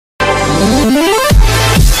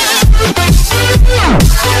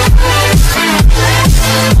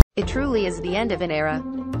truly is the end of an era.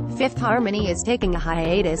 Fifth Harmony is taking a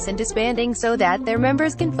hiatus and disbanding so that their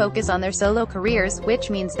members can focus on their solo careers, which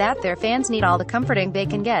means that their fans need all the comforting they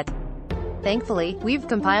can get. Thankfully, we've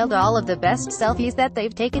compiled all of the best selfies that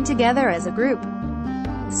they've taken together as a group.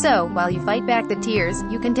 So, while you fight back the tears,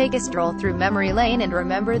 you can take a stroll through memory lane and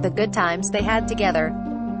remember the good times they had together.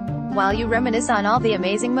 While you reminisce on all the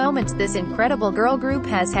amazing moments this incredible girl group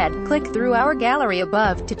has had, click through our gallery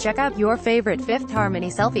above to check out your favorite Fifth Harmony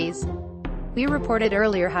selfies. We reported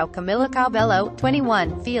earlier how Camila Cabello,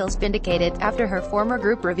 21, feels vindicated after her former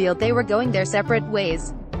group revealed they were going their separate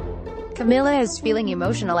ways. Camila is feeling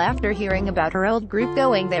emotional after hearing about her old group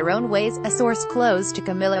going their own ways, a source close to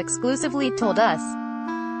Camila exclusively told us.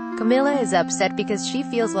 Camila is upset because she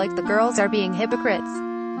feels like the girls are being hypocrites.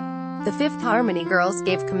 The Fifth Harmony girls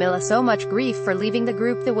gave Camila so much grief for leaving the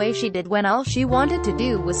group the way she did when all she wanted to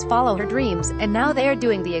do was follow her dreams, and now they are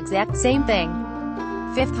doing the exact same thing.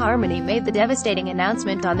 Fifth Harmony made the devastating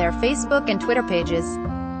announcement on their Facebook and Twitter pages.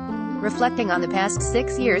 Reflecting on the past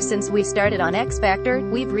 6 years since we started on X Factor,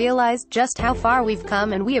 we've realized just how far we've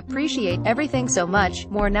come and we appreciate everything so much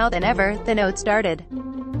more now than ever, the note started.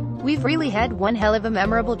 We've really had one hell of a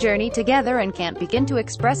memorable journey together and can't begin to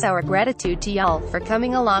express our gratitude to y'all for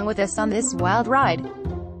coming along with us on this wild ride.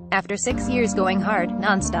 After 6 years going hard,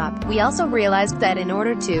 non-stop, we also realized that in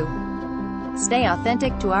order to stay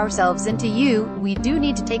authentic to ourselves and to you, we do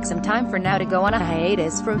need to take some time for now to go on a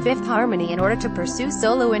hiatus from Fifth Harmony in order to pursue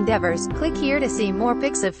solo endeavors. Click here to see more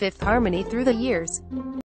pics of Fifth Harmony through the years.